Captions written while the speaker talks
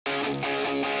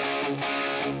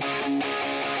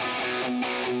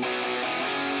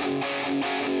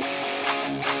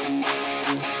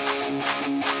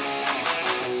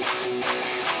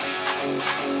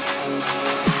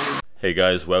Hey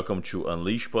guys, welcome to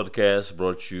Unleash Podcast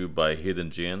brought to you by Hidden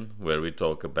Gene, where we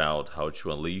talk about how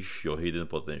to unleash your hidden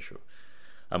potential.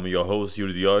 I'm your host,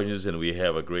 Yuri Diogenes, and we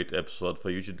have a great episode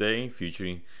for you today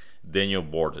featuring Daniel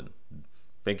Borden.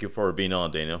 Thank you for being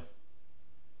on, Daniel.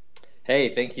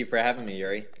 Hey, thank you for having me,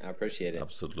 Yuri. I appreciate it.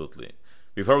 Absolutely.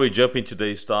 Before we jump into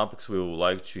today's topics, we would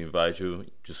like to invite you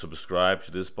to subscribe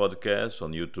to this podcast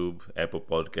on YouTube, Apple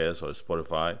Podcasts, or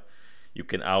Spotify. You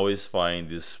can always find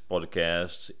this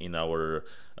podcast in our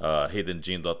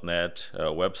hiddengene.net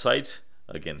website.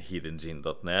 Again,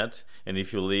 hiddengene.net. And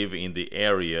if you live in the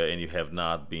area and you have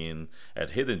not been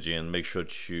at Hidden Gene, make sure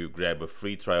to grab a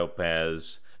free trial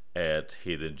pass at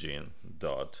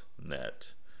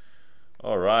hiddengene.net.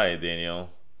 All right, Daniel.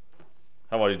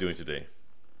 How are you doing today?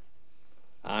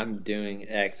 I'm doing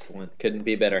excellent. Couldn't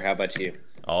be better. How about you?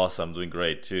 Awesome, I'm doing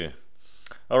great too.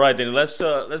 All right, then let's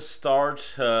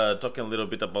start talking a little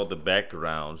bit about the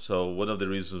background. So one of the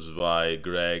reasons why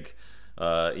Greg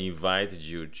invited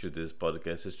you to this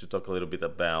podcast is to talk a little bit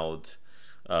about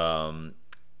um,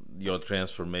 your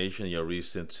transformation, your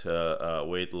recent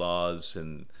weight loss,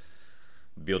 and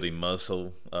building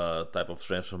muscle type of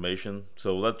transformation.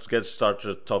 So let's get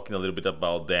started talking a little bit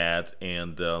about that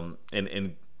and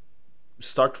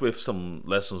start with some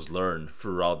lessons learned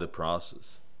throughout the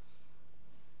process.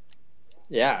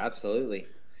 Yeah, absolutely.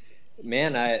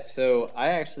 Man, I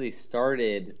actually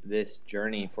started this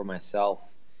journey for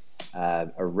myself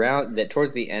around that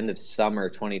towards the end of summer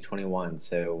 2021,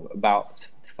 so about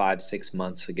 5, 6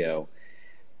 months ago,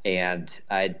 and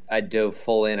I dove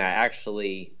full in. I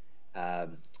actually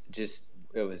um, just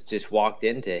it was just walked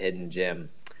into Hidden Gym.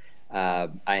 I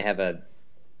have a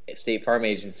State Farm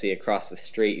agency across the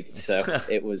street, so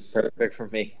it was perfect for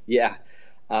me. Yeah.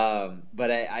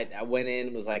 But I went in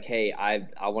and was like, hey,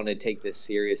 I want to take this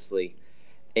seriously.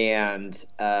 And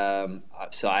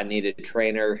so I needed a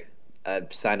trainer. I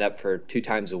signed up for 2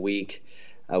 times a week.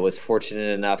 I was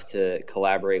fortunate enough to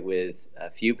collaborate with a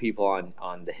few people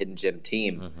on the Hidden Gym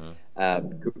team,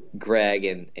 Mm-hmm.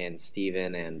 Greg and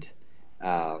Steven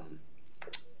um,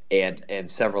 and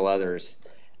several others,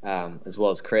 as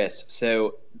well as Chris.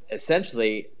 So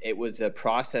essentially, it was a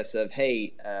process of,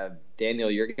 hey,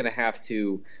 Daniel, you're going to have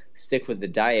to stick with the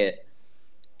diet,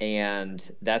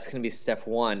 and that's going to be step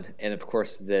one. And of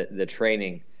course, the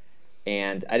training.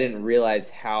 And I didn't realize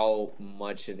how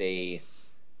much of a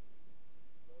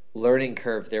learning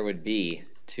curve there would be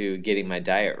to getting my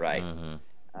diet right.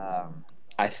 Mm-hmm. Um,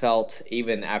 I felt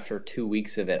even after 2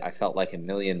 weeks of it, I felt like $1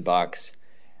 million.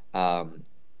 Um,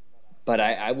 but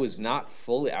I was not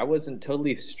fully, I wasn't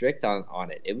totally strict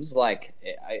on it. It was like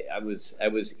I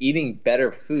was eating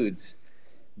better foods,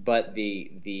 but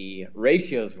the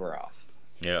ratios were off.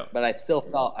 Yeah. But I still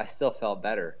felt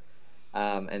better.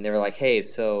 And they were like, hey,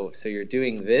 so you're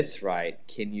doing this right.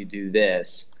 Can you do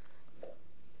this?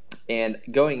 And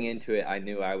going into it, I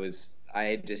knew I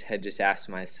had just asked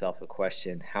myself a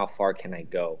question: how far can I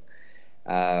go?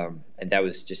 And that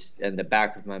was just in the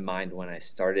back of my mind when I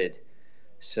started.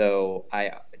 So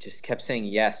I just kept saying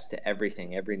yes to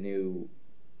everything, every new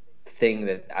thing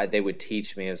that they would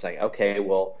teach me. It was like, okay,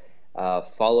 well,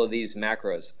 follow these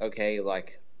macros. Okay,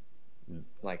 like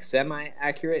semi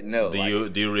accurate. No, Do like you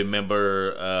do you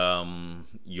remember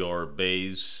your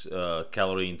base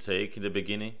calorie intake in the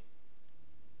beginning?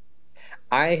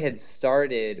 I had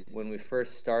started when we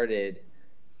first started.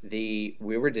 We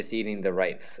were just eating the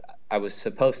right. I was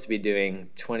supposed to be doing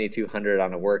 2,200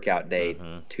 on a workout day,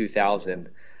 Mm-hmm. 2,000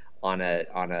 on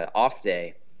a off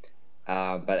day.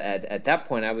 But at that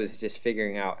point, I was just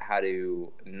figuring out how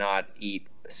to not eat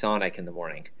Sonic in the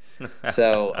morning,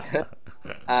 so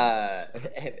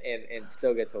and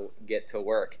still get to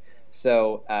work.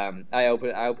 So I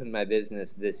opened my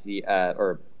business this year,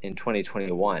 or in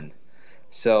 2021,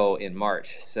 so in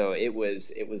March. So it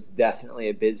was definitely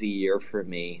a busy year for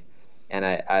me, and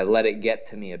I let it get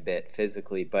to me a bit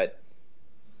physically. But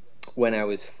when I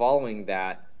was following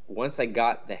that, once I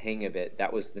got the hang of it,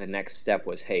 that was the next step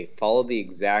was, hey, follow the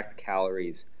exact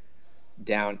calories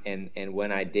down. And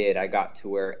when I did, I got to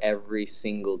where every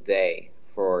single day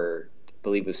for, I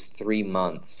believe it was 3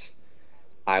 months,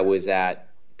 I was at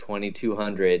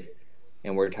 2,200,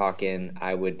 and we're talking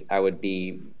I would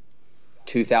be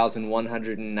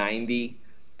 2,190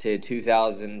 to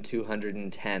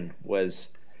 2,210 was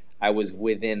I was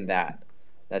within that.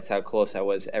 That's how close I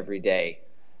was every day.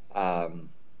 Um,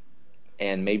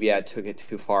 and maybe I took it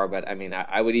too far, but I mean,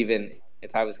 I would even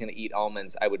if I was going to eat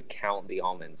almonds, I would count the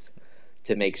almonds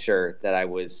to make sure that I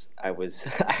was I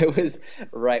was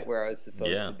right where I was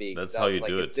supposed Yeah, to be, because that's I how was you like,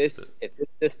 do if it. this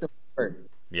system works,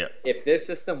 Yeah. if this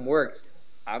system works,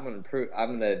 I'm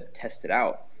gonna test it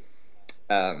out.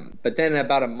 But then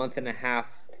about a month and a half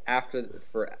after,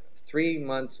 for 3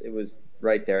 months, it was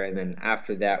right there. And then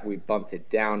after that, we bumped it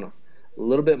down a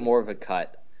little bit more of a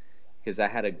cut because I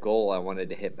had a goal I wanted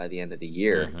to hit by the end of the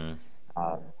year. Hmm.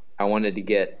 Uh, I wanted to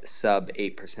get sub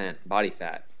 8% body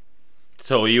fat.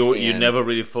 So you And never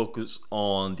really focus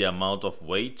on the amount of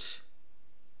weight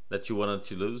that you wanted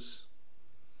to lose.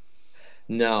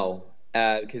 no,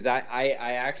 because I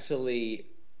actually,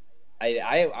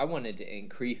 I wanted to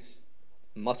increase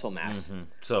muscle mass.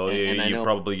 So And I you know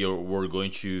probably were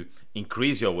going to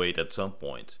increase your weight at some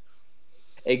point.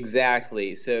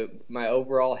 exactly. So my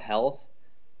overall health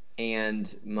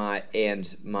and my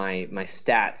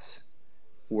stats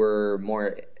were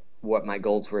more what my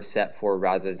goals were set for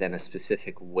rather than a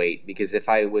specific weight. Because if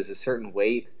I was a certain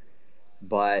weight,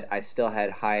 but I still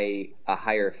had a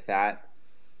higher fat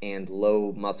and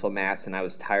low muscle mass, and I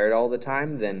was tired all the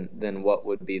time, then what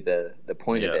would be the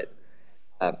point of Yeah. it?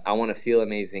 I want to feel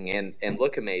amazing and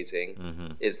look amazing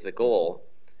Hmm. is the goal.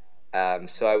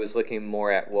 So I was looking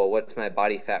more at, well, what's my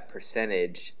body fat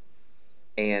percentage,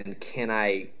 and can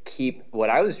I keep, what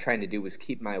I was trying to do was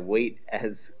keep my weight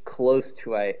as close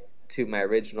to my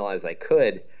original as I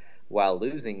could while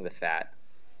losing the fat.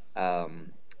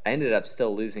 I ended up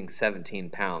still losing 17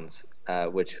 pounds,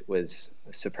 which was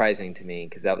surprising to me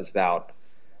because that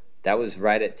was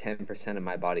right at 10% of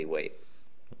my body weight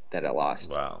that I lost.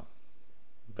 Wow.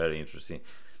 Very interesting.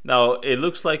 Now, it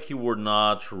looks like you were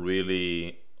not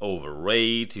really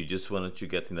overweight. You just wanted to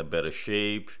get in a better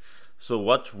shape. So,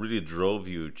 what really drove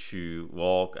you to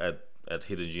walk at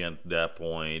Hidden Gym at that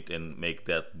point and make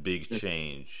that big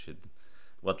change?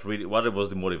 What was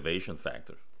the motivation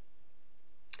factor?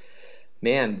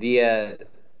 Man,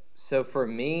 so for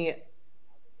me,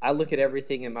 I look at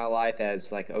everything in my life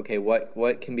as like, okay,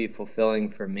 what can be fulfilling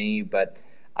for me? But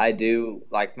I do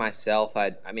like myself.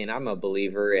 I mean, I'm a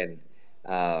believer in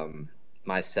um,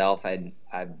 myself. I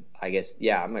guess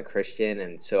yeah, I'm a Christian,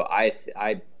 and so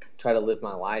I try to live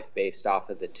my life based off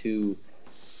of the two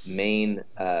main,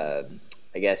 I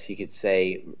guess you could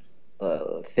say,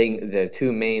 the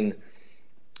two main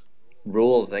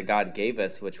rules that God gave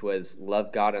us, which was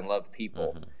love God and love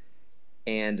people. Hmm.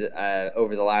 And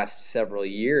over the last several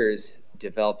years,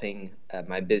 developing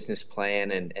my business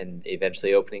plan and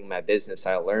eventually opening my business,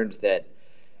 I learned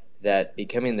that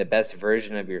becoming the best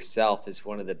version of yourself is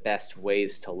one of the best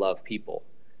ways to love people.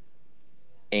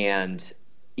 And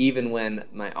even when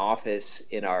my office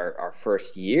in our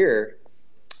first year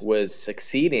was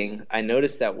succeeding, I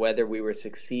noticed that whether we were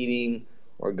succeeding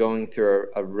or going through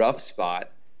a rough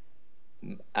spot,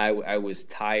 I was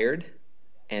tired,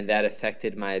 and that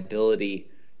affected my ability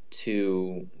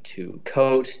to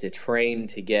coach, to train,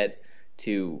 to get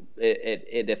to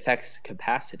it affects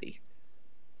capacity.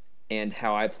 And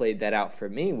how I played that out for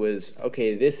me was,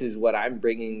 okay, this is what I'm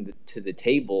bringing to the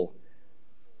table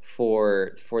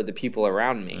for the people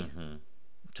around me. Hmm.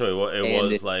 So it And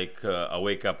was like a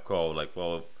wake up call. Like,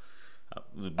 well,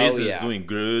 the oh business is yeah, doing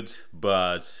good,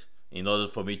 but in order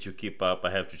for me to keep up,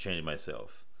 I have to change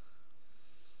myself.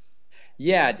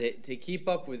 yeah, to keep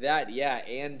up with that, yeah,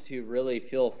 and to really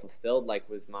feel fulfilled, like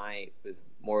with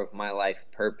more of my life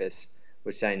purpose,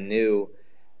 which I knew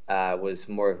was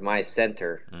more of my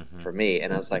center Hmm. for me.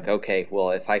 And I was like, okay,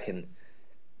 well, if I can,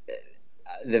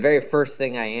 the very first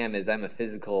thing I am is I'm a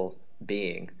physical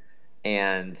being,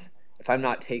 and if I'm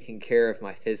not taking care of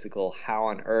my physical, how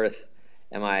on earth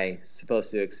am I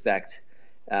supposed to expect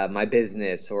my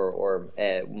business or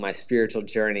my spiritual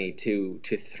journey to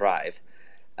thrive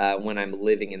when I'm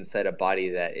living inside a body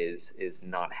that is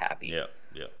not happy? Yeah,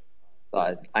 yeah.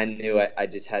 But I knew I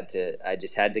just had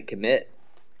to commit.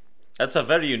 That's a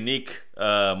very unique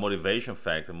motivation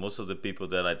factor. Most of the people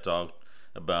that I talked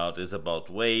about is about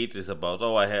weight, is about,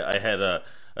 oh, I had a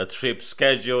trip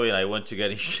schedule and I want to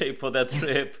get in shape for that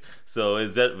trip. So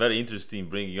it's that very interesting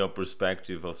bringing your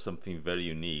perspective of something very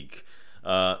unique.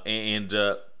 And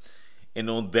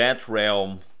on that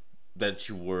realm that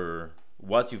you were,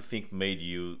 what you think made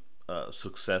you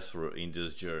successful in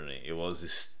this journey? It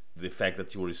was the fact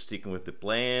that you were sticking with the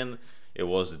plan. It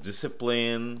was the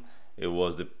discipline. It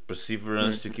was the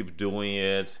perseverance to Mhm. keep doing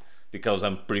it. Because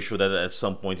I'm pretty sure that at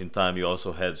some point in time you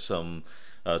also had some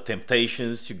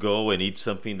temptations to go and eat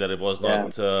something that it was Yeah,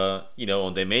 not,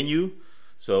 on the menu.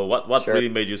 So what sure. really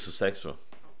made you successful?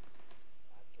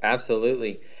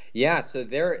 Absolutely. Yeah, so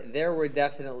there were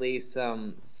definitely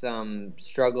some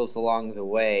struggles along the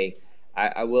way.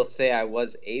 I will say I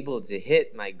was able to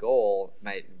hit my goal,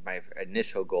 my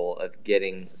initial goal of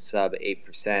getting sub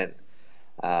 8%,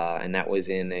 and that was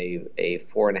in a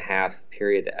 4.5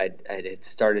 period. I had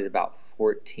started about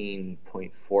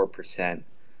 14.4%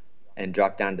 and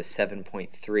dropped down to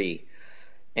 7.3.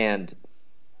 And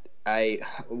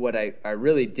what I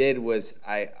really did was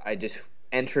I just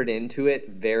entered into it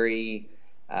very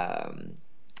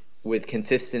with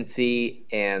consistency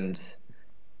and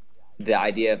the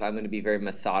idea of I'm going to be very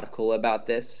methodical about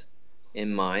this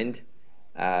in mind.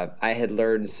 I had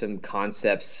learned some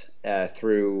concepts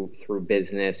through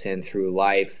business and through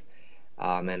life,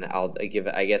 and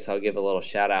I guess I'll give a little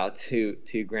shout out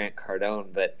to Grant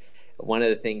Cardone. But one of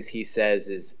the things he says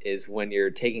is when you're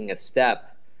taking a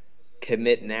step,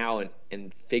 commit now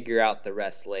and figure out the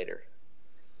rest later.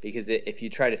 Because if you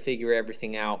try to figure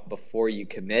everything out before you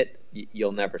commit,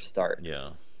 you'll never start.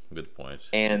 Yeah, good point.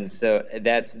 And so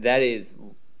that is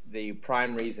the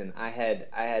prime reason. I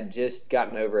had just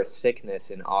gotten over a sickness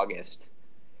in August,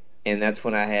 and that's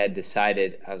when I had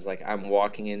decided. I was like, I'm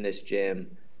walking in this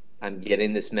gym, I'm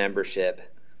getting this membership.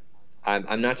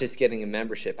 I'm not just getting a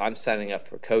membership. I'm signing up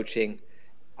for coaching.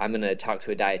 I'm going to talk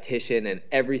to a dietitian, and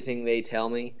everything they tell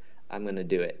me, I'm going to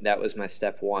do it. That was my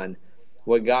step one.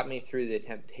 What got me through the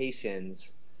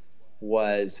temptations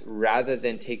was, rather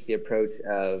than take the approach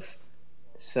of,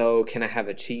 so can I have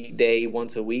a cheat day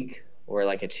once a week, or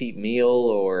like a cheat meal,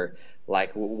 or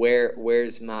like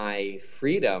where's my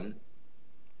freedom?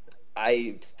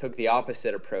 I took the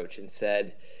opposite approach and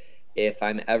said, if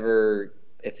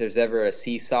there's ever a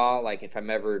seesaw, like if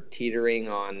I'm ever teetering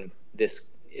on this,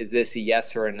 is this a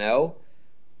yes or a no?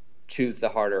 Choose the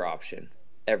harder option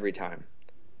every time.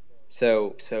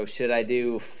 So should I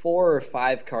do 4 or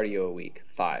 5 cardio a week?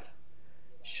 5.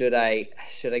 Should I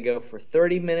go for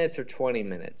 30 minutes or 20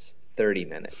 minutes? 30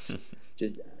 minutes.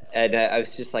 Just and I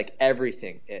was just like,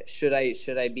 everything. Should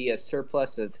I be a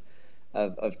surplus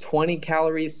of 20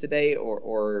 calories today,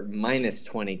 or minus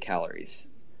 20 calories?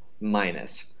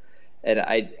 Minus. And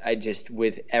I just,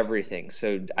 with everything.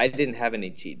 So I didn't have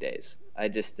any cheat days. I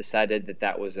just decided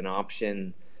that was an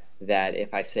option, that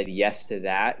if I said yes to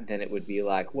that, then it would be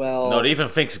like, well, Not even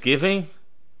Thanksgiving?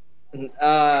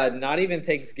 not even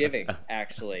Thanksgiving,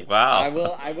 actually.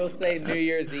 Wow. I will say New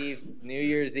Year's Eve. New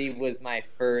Year's Eve was my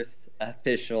first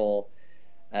official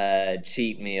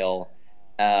cheat meal,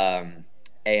 and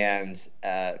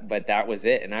but that was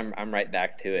it, and I'm right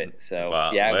back to it. So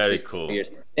Wow, yeah, it was very just cool. New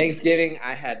Year's. Thanksgiving,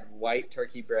 I had white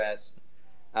turkey breast,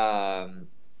 and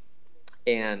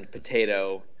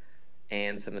potato,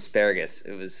 and some asparagus.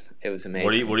 It was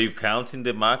amazing. Were you counting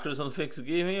the macros on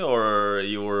Thanksgiving, or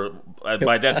you were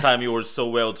by that time you were so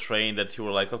well trained that you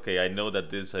were like, okay, I know that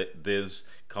this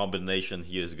combination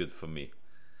here is good for me.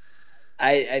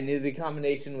 I knew the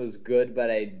combination was good, but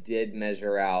I did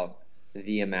measure out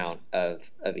the amount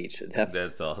of each of them.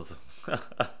 That's awesome.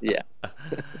 Yeah.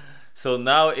 So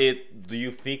now do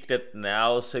you think that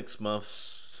now 6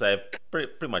 months,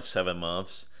 pretty much 7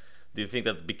 months, do you think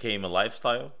that became a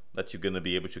lifestyle that you're gonna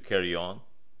be able to carry on?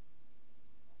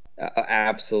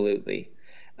 Absolutely.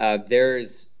 As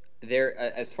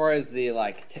far as the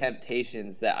like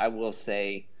temptations, that I will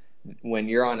say, when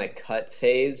you're on a cut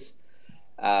phase,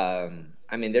 I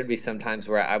mean, there'd be some times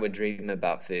where I would dream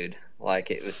about food.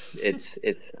 Like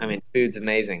I mean, food's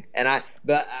amazing.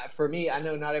 But for me, I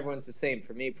know not everyone's the same.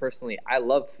 For me personally, I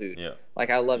love food. Yeah. Like,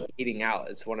 I love eating out.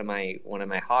 It's one of my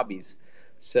hobbies.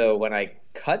 So when I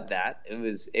cut that,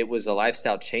 it was a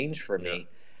lifestyle change for me.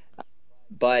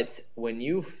 But when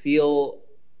you feel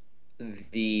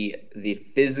the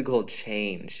physical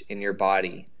change in your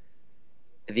body,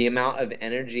 the amount of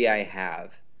energy I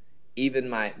have, even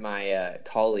my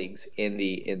colleagues in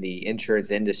the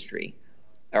insurance industry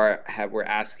were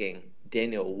asking,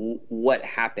 Daniel, what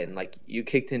happened? Like, you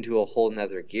kicked into a whole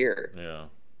nother gear.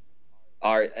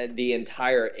 Yeah. The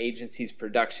entire agency's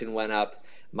production went up.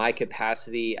 My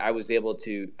capacity, I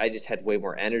just had way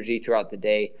more energy throughout the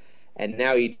day. And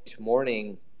now each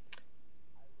morning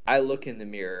I look in the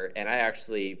mirror, and I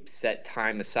actually set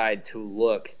time aside to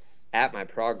look at my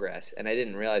progress. And I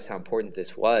didn't realize how important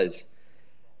this was.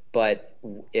 But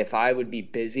if I would be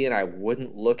busy and I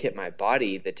wouldn't look at my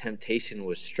body, the temptation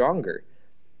was stronger.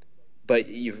 But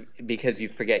because you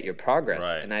forget your progress,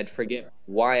 Right. and I'd forget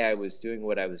why I was doing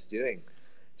what I was doing.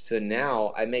 So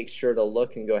now I make sure to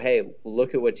look and go, hey,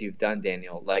 look at what you've done,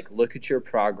 Daniel. Like, look at your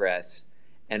progress,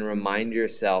 and remind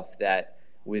yourself that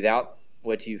without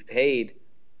what you've paid,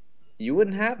 you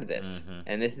wouldn't have this. Mm-hmm.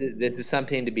 And this is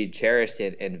something to be cherished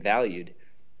and valued.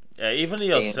 Yeah, even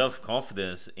your And self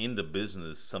confidence in the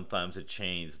business sometimes it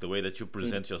changes. The way that you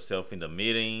present yourself in the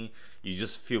meeting, you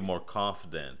just feel more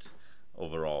confident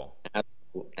overall.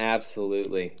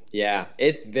 absolutely, yeah,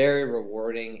 it's very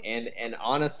rewarding. And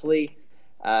honestly,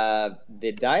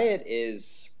 the diet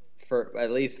is, for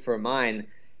at least for mine,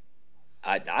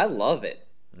 I love it.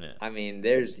 Yeah. I mean,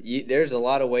 there's a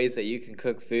lot of ways that you can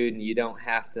cook food, and you don't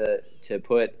have to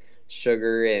put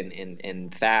sugar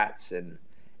and fats,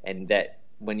 and that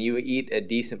when you eat a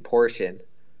decent portion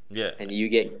Yeah. and you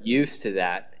get used to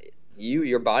that,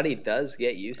 your body does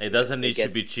get used It to it. doesn't It need to gets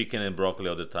be chicken and broccoli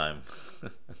all the time.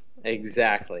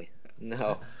 exactly.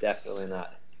 No, definitely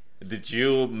not. Did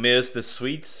you miss the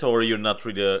sweets, or you're not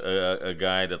really a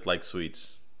guy that likes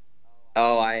sweets?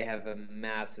 Oh, I have a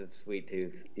massive sweet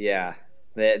tooth. Yeah,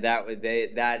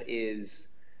 that is.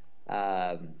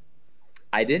 Um,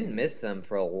 I didn't miss them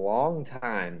for a long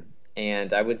time,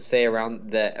 and I would say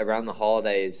around the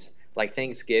holidays, like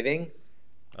Thanksgiving,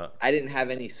 Uh, I didn't have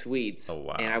any sweets, oh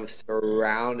and I wow. was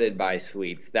surrounded by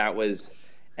sweets.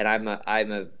 And I'm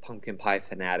a pumpkin pie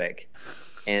fanatic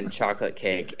and chocolate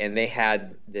cake, and they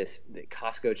had this the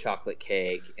Costco chocolate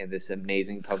cake and this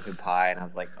amazing pumpkin pie, and I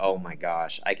was like, oh my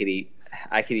gosh, I could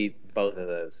eat both of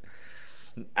those.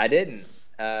 I didn't.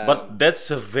 But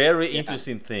that's a very Yeah.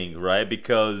 interesting thing, right?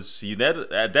 Because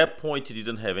at that point you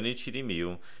didn't have any cheating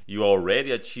meal. You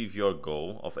already achieved your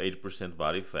goal of 80%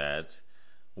 body fat.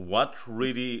 What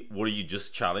really were you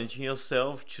just challenging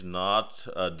yourself to not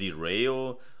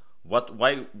derail?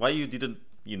 Why you didn't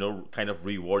kind of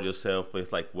reward yourself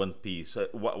with like one piece?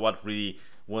 What really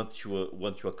want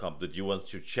you accomplish? Did you want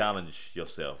to challenge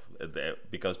yourself?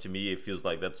 Because to me it feels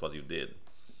like that's what you did.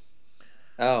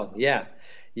 Oh, yeah.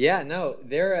 Yeah, no,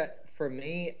 for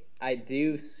me, I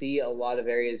do see a lot of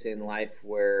areas in life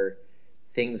where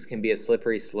things can be a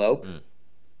slippery slope, Mm.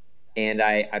 and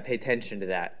I pay attention to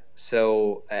that.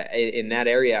 So, in that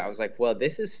area, I was like, well,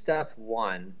 this is step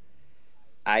one.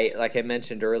 Like I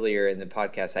mentioned earlier in the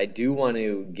podcast, I do want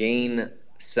to gain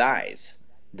size.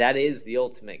 That is the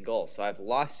ultimate goal. So I've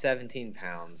lost 17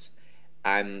 pounds.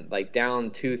 I'm like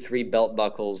down two, three belt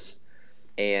buckles,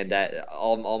 and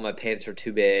all my pants are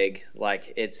too big.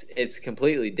 Like it's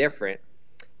completely different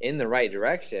in the right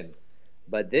direction,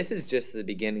 but this is just the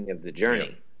beginning of the Yeah.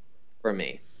 journey for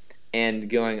me. And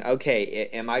going, okay,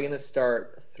 am I going to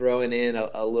start throwing in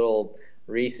a little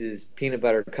Reese's peanut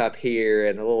butter cup here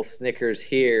and a little Snickers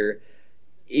here,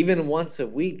 even once a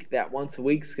week? That once a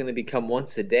week is going to become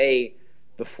once a day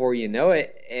before you know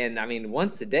it. And I mean,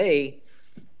 once a day,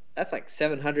 that's like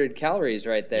 700 calories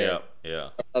right Yeah. there Yeah.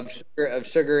 of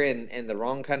sugar and the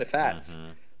wrong kind of fats.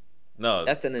 Hmm. No,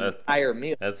 That's an that's entire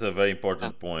meal. that's a very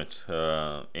Yeah, important point,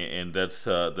 and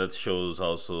that shows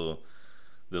also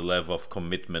the level of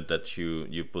commitment that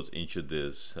you put into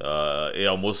this. It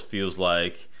almost feels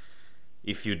like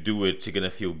if you do it, you're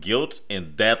gonna feel guilt,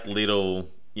 and that little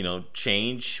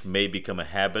change may become a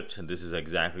habit, and this is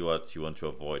exactly what you want to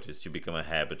avoid: is to become a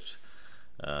habit,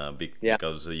 yeah,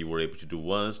 because you were able to do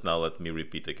once. Now let me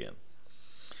repeat again.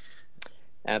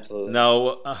 absolutely.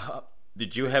 Now,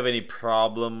 did you have any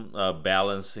problem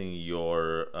balancing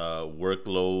your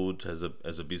workload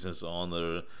as a business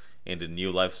owner and the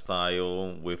new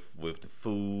lifestyle with the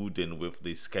food and with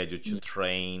the schedule to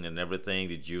train and everything?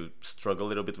 Did you struggle a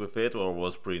little bit with it, or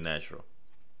was pretty natural?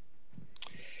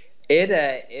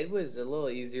 It was a little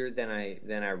easier than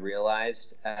I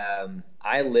realized.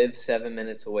 I live 7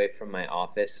 minutes away from my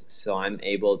office, so I'm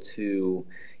able to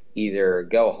either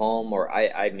go home or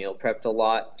I meal prepped a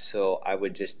lot, so I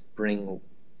would just bring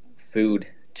food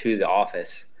to the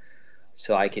office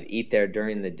so I could eat there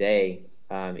during the day,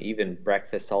 even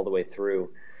breakfast all the way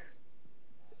through.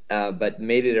 But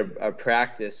made it a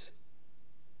practice.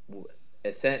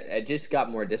 I just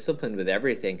got more disciplined with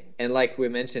everything, and like we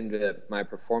mentioned, my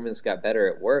performance got better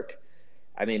at work.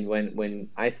 I mean, when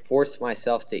I forced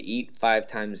myself to eat 5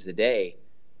 times a day,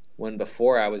 when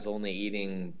before I was only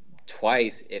eating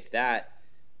twice, if that,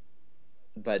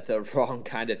 but the wrong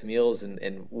kind of meals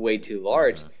and way too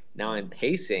large. Hmm. Now I'm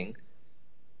pacing,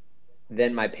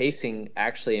 then my pacing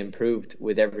actually improved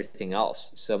with everything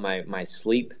else. So my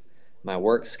sleep, my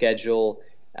work schedule,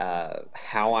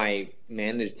 how I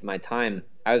managed my time,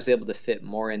 I was able to fit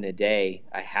more in a day.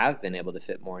 I have been able to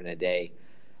fit more in a day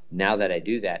now that I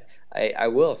do that. I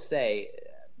will say,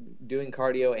 doing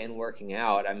cardio and working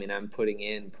out, I mean, I'm putting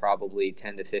in probably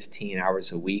 10 to 15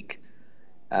 hours a week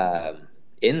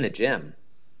in the gym.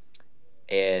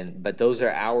 But those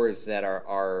are hours that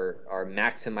are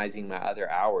maximizing my other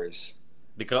hours.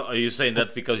 Because are you saying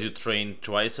that because you train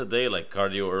twice a day, like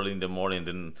cardio early in the morning,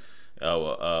 then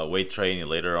weight training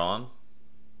later on?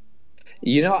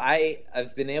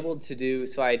 I've been able to do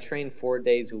so. I train 4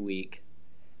 days a week,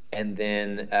 and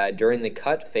then during the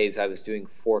cut phase, I was doing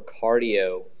four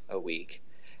cardio a week,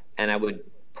 and I would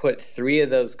put three of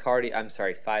those cardio. I'm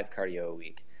sorry, five cardio a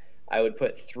week. I would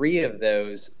put three of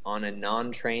those on a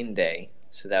non-train day,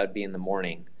 so that would be in the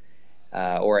morning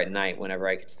or at night, whenever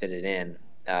I could fit it in.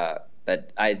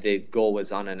 but the goal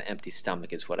was on an empty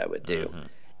stomach is what I would do.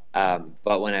 Hmm.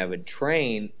 But when I would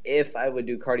train, if I would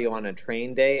do cardio on a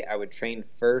train day, I would train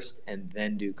first and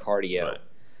then do cardio.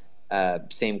 Right.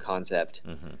 Same concept.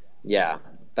 Hmm. Yeah.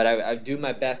 But I do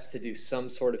my best to do some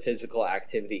sort of physical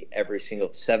activity every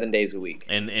single 7 days a week.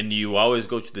 And you always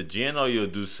go to the gym, or you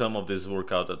do some of this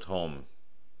workout at home?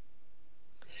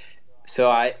 So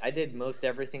I did most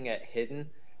everything at Hidden.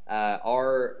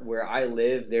 Where I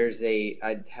live,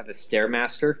 I have a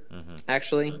Stairmaster Hmm.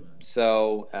 actually.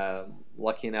 So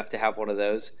lucky enough to have one of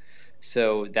those.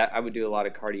 So that I would do a lot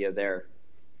of cardio there.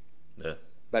 Yeah.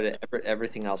 But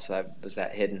everything else I was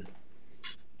at Hidden.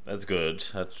 That's good.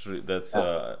 That's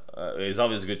Yeah. it's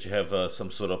always good to have some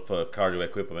sort of cardio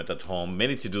equipment at home.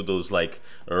 Many to do those like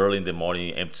early in the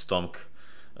morning, empty stomach,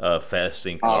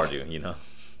 fasting Oh, cardio. You know.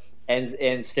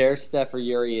 and stair stepper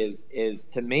Yuri is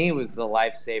to me was the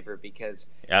lifesaver because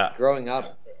Yeah. growing up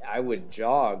I would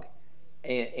jog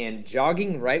and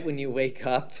jogging right when you wake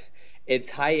up, it's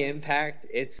high impact.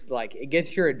 It's like it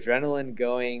gets your adrenaline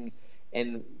going,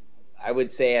 and I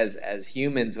would say as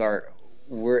humans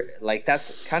we're like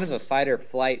that's kind of a fight or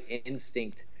flight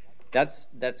instinct. That's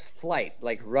flight,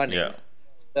 like Yeah. running.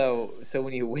 So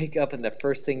when you wake up and the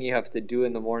first thing you have to do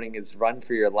in the morning is run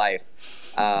for your life,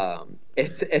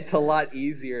 it's a lot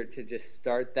easier to just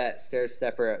start that stair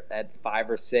stepper at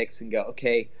 5 or 6 and go,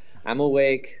 okay, I'm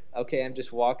awake. Okay, I'm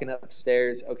just walking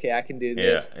upstairs. Okay, I can do Yeah,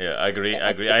 this. yeah, I agree. I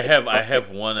And agree. I have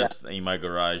one yeah. in my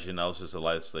garage, and also it's a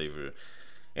lifesaver,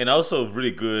 and also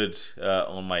really good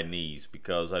on my knees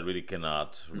because I really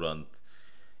cannot run.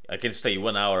 I can stay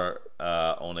 1 hour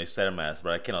on a stairmaster,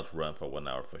 but I cannot run for 1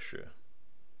 hour for sure.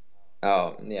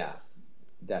 Oh, yeah,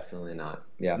 definitely not.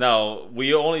 Yeah. Now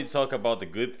we only talk about the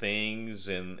good things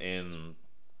and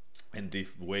the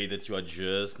way that you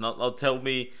adjust. Now tell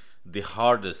me the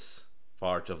hardest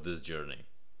part of this journey.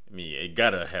 I mean, I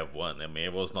gotta have one. I mean,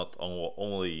 it was not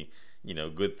only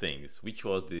good things. Which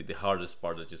was the hardest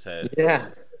part that you said? Yeah.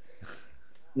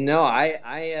 No,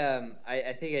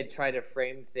 I think I try to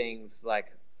frame things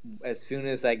like as soon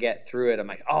as I get through it, I'm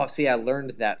like, oh, see, I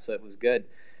learned that, so it was good.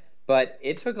 But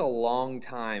it took a long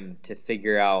time to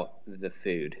figure out the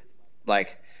food,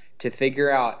 like to figure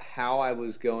out how I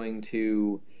was going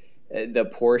to the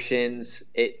portions.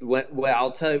 Well,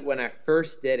 I'll tell you, when I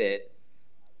first did it,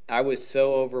 I was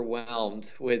so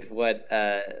overwhelmed with what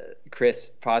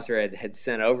Chris Prosser had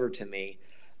sent over to me.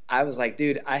 I was like,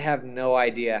 dude, I have no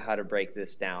idea how to break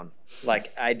this down.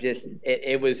 Like,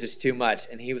 it was just too much.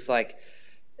 And he was like,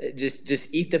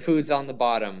 just eat the foods on the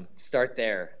bottom, start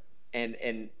there,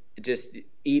 and just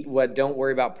eat what. Don't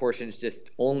worry about portions. Just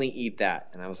only eat that.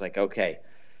 And I was like, okay.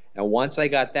 And once I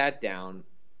got that down,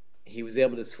 he was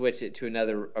able to switch it to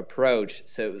another approach.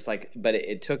 So it was like, but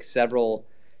it took several.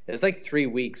 It was like 3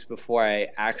 weeks before I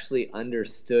actually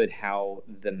understood how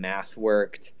the math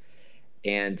worked,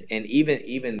 and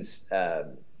even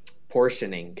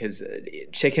portioning because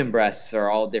chicken breasts are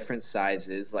all different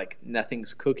sizes. Like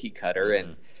nothing's cookie cutter,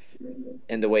 Hmm.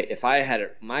 and the way if I had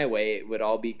it my way, it would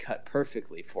all be cut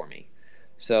perfectly for me.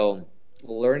 So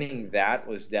learning that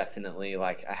was definitely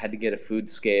like I had to get a food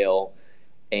scale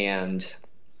and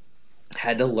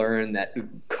had to learn that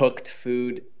cooked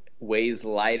food weighs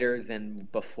lighter than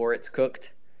before it's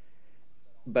cooked,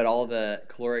 but all the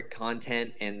caloric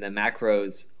content and the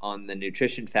macros on the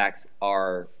nutrition facts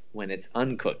are when it's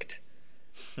uncooked.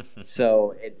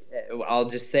 So I'll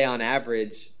just say on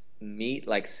average, meat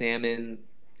like salmon,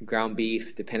 ground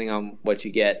beef, depending on what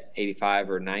you get, 85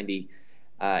 or 90,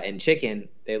 and chicken,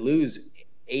 they lose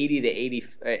 80 to 80.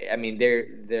 I mean,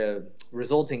 the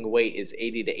resulting weight is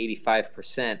 80 to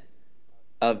 85%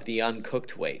 of the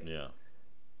uncooked weight. Yeah.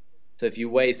 So if you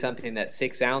weigh something that's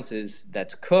 6 ounces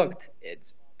that's cooked,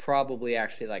 it's probably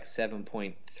actually like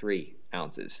 7.3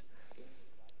 ounces.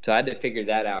 So I had to figure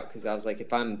that out because I was like,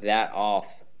 if I'm that off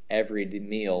every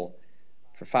meal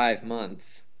for 5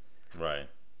 months, Right.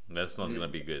 That's not gonna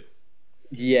be good.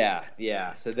 yeah,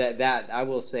 yeah. So that I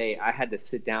will say I had to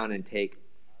sit down and take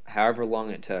however long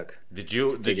it took Did to you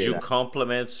did figure you that.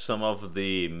 complement some of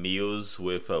the meals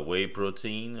with whey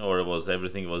protein, or was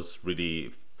everything was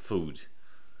really food?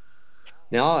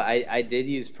 No, I did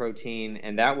use protein,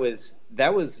 and that was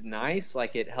nice.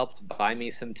 Like it helped buy me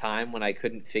some time when I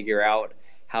couldn't figure out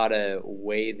how to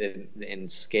weigh the and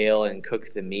scale and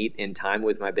cook the meat in time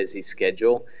with my busy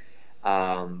schedule.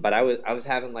 But I was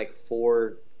having like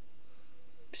 4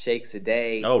 shakes a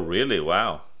day. Oh, really?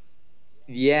 Wow.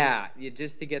 Yeah,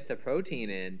 just to get the protein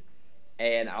in.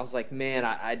 And I was like, man,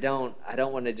 I don't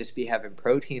want to just be having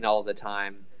protein all the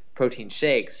time, protein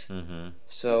shakes. Mm-hmm.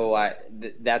 So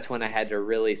that's when I had to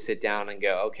really sit down and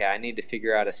go, okay, I need to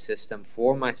figure out a system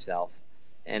for myself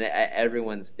and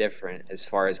everyone's different as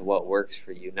far as what works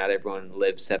for you. Not everyone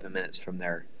lives 7 minutes from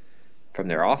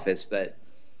their office, but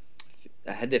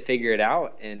I had to figure it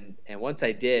out. And once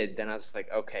I did, then I was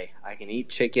like, okay, I can eat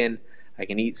chicken, I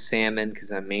can eat salmon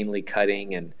because I'm mainly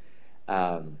cutting, and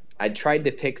I tried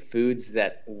to pick foods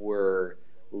that were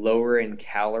lower in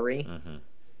calorie Mm-hmm.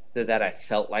 so that I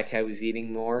felt like I was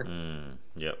eating more.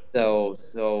 Yep.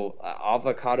 So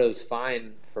avocado's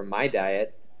fine for my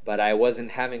diet, but I wasn't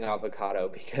having avocado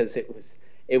because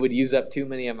it would use up too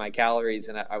many of my calories,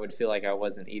 and I would feel like I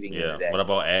wasn't eating in a Yeah. What day.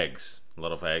 about eggs? A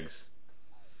lot of eggs.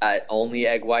 Only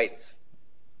egg whites.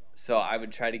 So I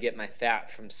would try to get my fat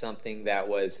from something that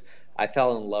was. I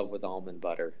fell in love with almond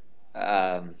butter,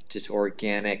 just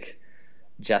organic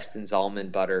Justin's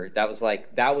almond butter. That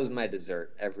was my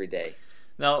dessert every day.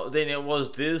 Now, Daniel,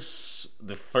 was this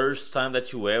the first time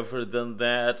that you ever done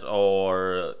that,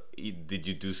 or did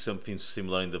you do something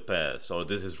similar in the past, or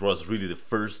was really the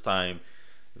first time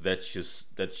that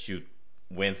you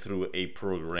went through a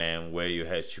program where you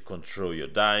had to control your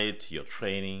diet, your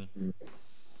training?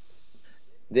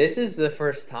 This is the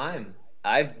first time.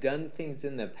 I've done things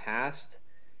in the past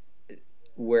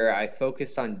where I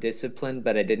focused on discipline,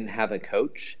 but I didn't have a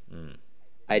coach. Mm.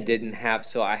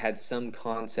 So I had some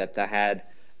concept. I had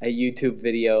a YouTube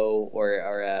video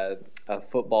or a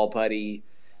football buddy,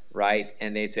 right?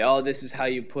 And they'd say, oh, this is how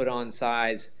you put on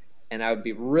size. And I would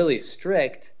be really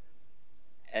strict.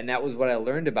 And that was what I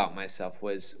learned about myself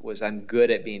was I'm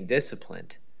good at being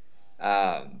disciplined.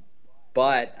 Um,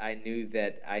 but I knew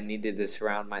that I needed to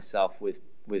surround myself with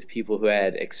people who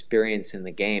had experience in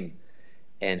the game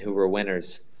and who were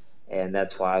winners. And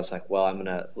that's why I was like, well, I'm going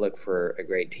to look for a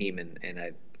great team. And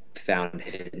I found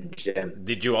Hidden Gym.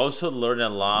 Did you also learn a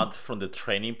lot from the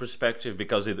training perspective?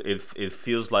 Because it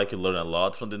feels like you learn a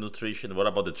lot from the nutrition. What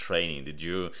about the training? Did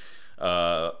you, uh,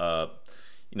 uh,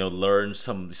 learn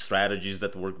some strategies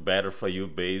that work better for you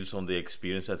based on the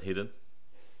experience at Hidden?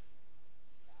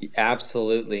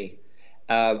 Absolutely.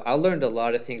 I learned a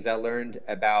lot of things. I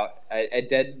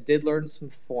did learn some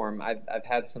form. I've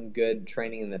had some good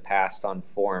training in the past on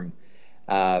form,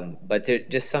 but there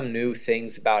just some new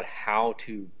things about how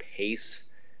to pace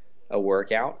a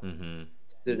workout Mm-hmm.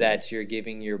 so that you're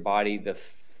giving your body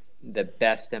the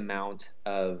best amount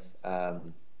of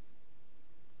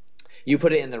you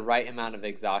put it in the right amount of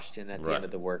exhaustion at the Right. end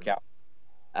of the workout,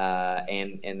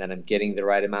 and then I'm getting the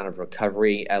right amount of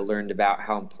recovery. I learned about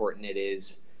how important it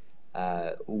is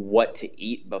what to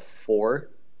eat before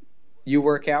you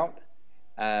work out.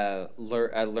 I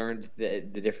learned the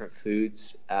different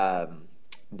foods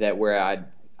that where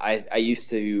I used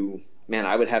to, man,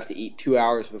 I would have to eat 2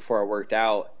 hours before I worked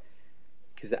out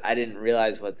because I didn't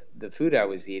realize what the food I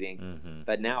was eating. Mm-hmm.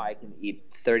 But now I can eat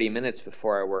 30 minutes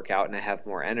before I work out and I have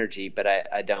more energy, but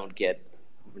I don't get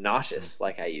nauseous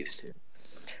like I used to.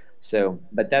 So,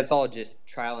 but that's all just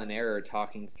trial and error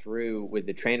talking through with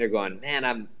the trainer going, man,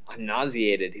 I'm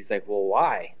nauseated. He's like, well,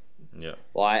 why? Yeah.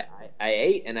 Well, I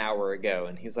ate an hour ago.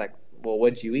 And he's like, well,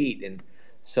 what'd you eat? And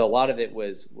so a lot of it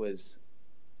was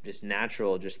just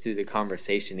natural, just through the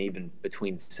conversation, even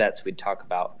between sets, we'd talk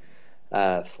about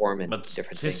form and But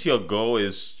different since things. your goal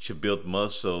is to build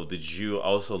muscle, did you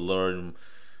also learn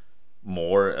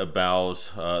more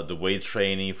about the weight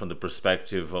training from the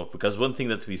perspective of, because one thing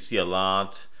that we see a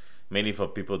lot, many for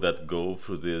people that go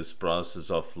through this process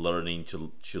of learning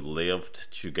to lift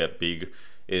to get big,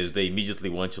 is they immediately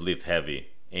want to lift heavy,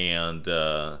 and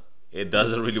it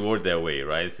doesn't really work that way,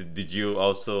 right? So did you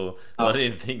also learn Oh,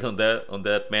 anything on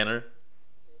that manner?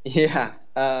 yeah.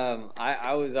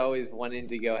 I was always wanting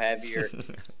to go heavier,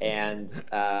 and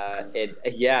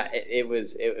it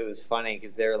was funny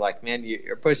because they were like, "Man,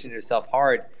 you're pushing yourself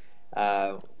hard.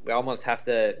 We almost have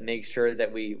to make sure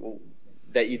that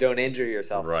you don't injure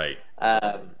yourself." Right.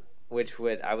 Um, which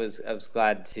would I was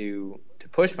glad to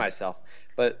push myself.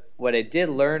 But what I did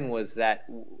learn was that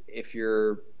if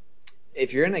you're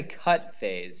if you're in a cut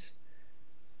phase,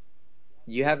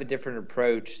 you have a different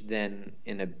approach than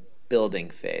in a building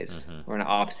phase Mm-hmm. or an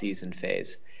off-season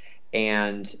phase.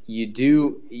 And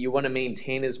you want to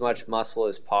maintain as much muscle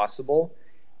as possible.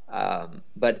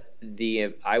 But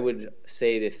the I would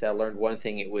say that if I learned one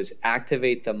thing, it was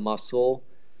activate the muscle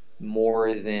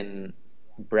more than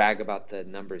brag about the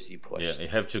numbers you Yeah, pushed. you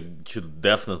have to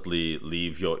definitely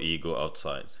leave your ego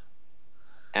outside.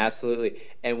 Absolutely.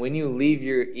 And when you leave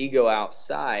your ego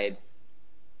outside,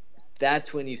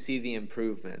 that's when you see the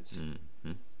improvements,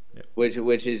 Mm-hmm. Yeah.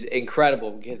 which is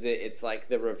incredible because it's like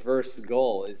the reverse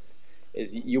goal is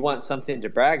you want something to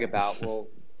brag about. Well,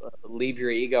 leave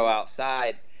your ego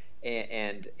outside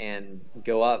and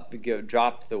go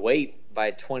drop the weight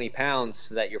by 20 pounds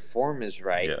so that your form is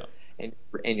right, Yeah.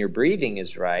 and your breathing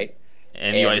is right.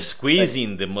 And you are And but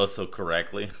squeezing the muscle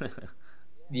correctly.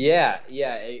 yeah,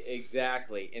 yeah,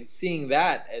 exactly. And seeing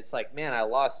that, it's like, man, I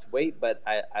lost weight, but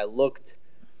I looked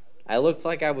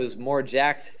like I was more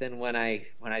jacked than when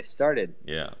I started.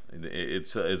 Yeah,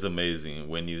 it's amazing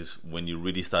when you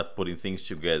really start putting things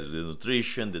together. The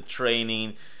nutrition, the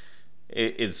training,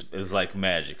 it's like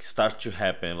magic. Start to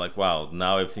happen. Like wow,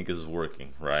 now everything is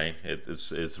working. Right?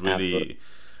 It's Absolutely. really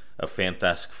a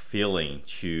fantastic feeling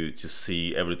to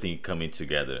see everything coming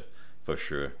together, for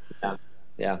sure. Yeah.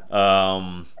 Yeah.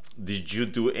 Um, did you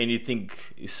do anything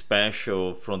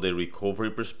special from the recovery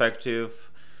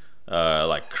perspective,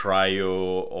 like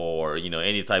cryo or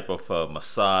any type of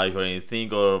massage or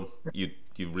anything, or you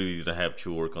really didn't have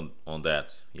to work on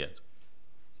that yet?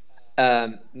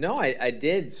 No, I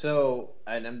did. So,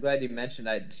 and I'm glad you mentioned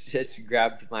I just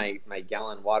grabbed my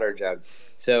gallon water jug.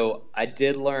 So I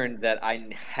did learn that I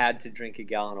had to drink a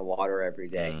gallon of water every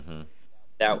day. Hmm.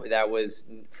 That was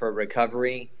for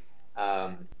recovery.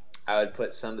 Um, I would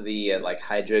put some of the like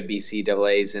Hydra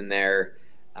BCAAs in there,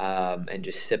 and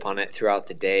just sip on it throughout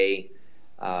the day.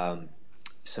 Um,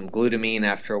 some glutamine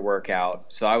after a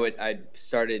workout. So I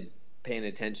started paying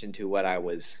attention to what I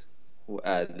was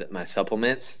my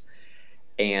supplements,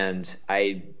 and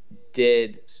I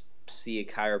did see a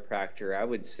chiropractor. I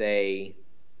would say,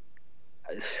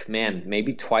 man,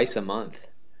 maybe twice a month.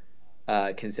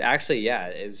 Cause actually, yeah,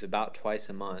 it was about twice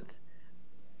a month,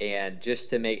 and just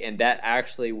to make, and that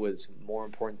actually was more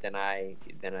important than I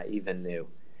even knew,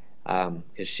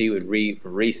 because she would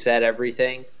reset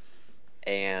everything,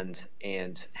 and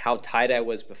how tight I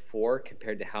was before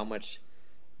compared to how much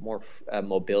more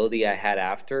mobility I had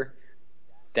after.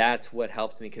 That's what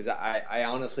helped me because I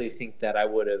honestly think that I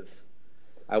would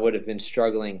have been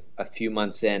struggling a few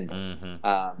months in,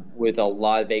 Hmm. with a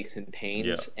lot of aches and Yeah,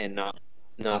 pains and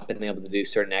not been able to do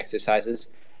certain exercises.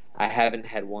 I haven't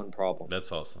had one problem.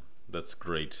 that's awesome. That's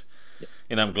great.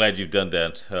 And I'm glad you've done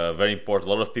that. Very important.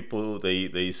 A lot of people they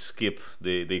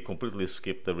completely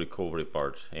skip the recovery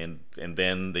part, and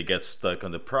then they get stuck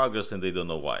on the progress and they don't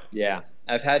know why. Yeah,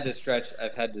 I've had to stretch.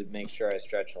 I've had to make sure I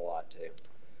stretch a lot too.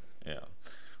 Yeah.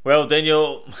 Well,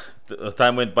 Daniel, the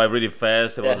time went by really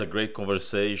fast. It was Yeah. a great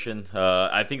conversation.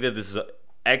 I think that this is an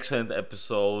excellent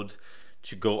episode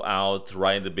to go out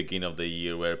right in the beginning of the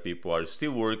year where people are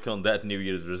still working on that New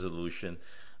Year's resolution.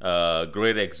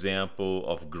 Great example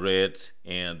of grit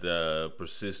and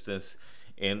persistence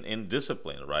and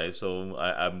discipline, right? So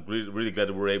I'm really, really glad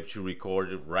that we're able to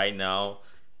record it right now,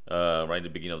 right in the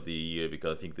beginning of the year,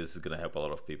 because I think this is going to help a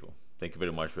lot of people. Thank you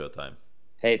very much for your time.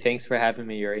 Hey, thanks for having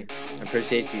me, Yuri. I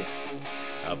appreciate you.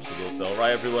 Absolutely. All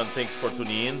right, everyone. Thanks for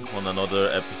tuning in on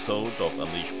another episode of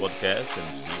Unleash Podcast,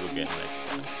 and see you again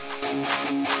next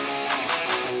time.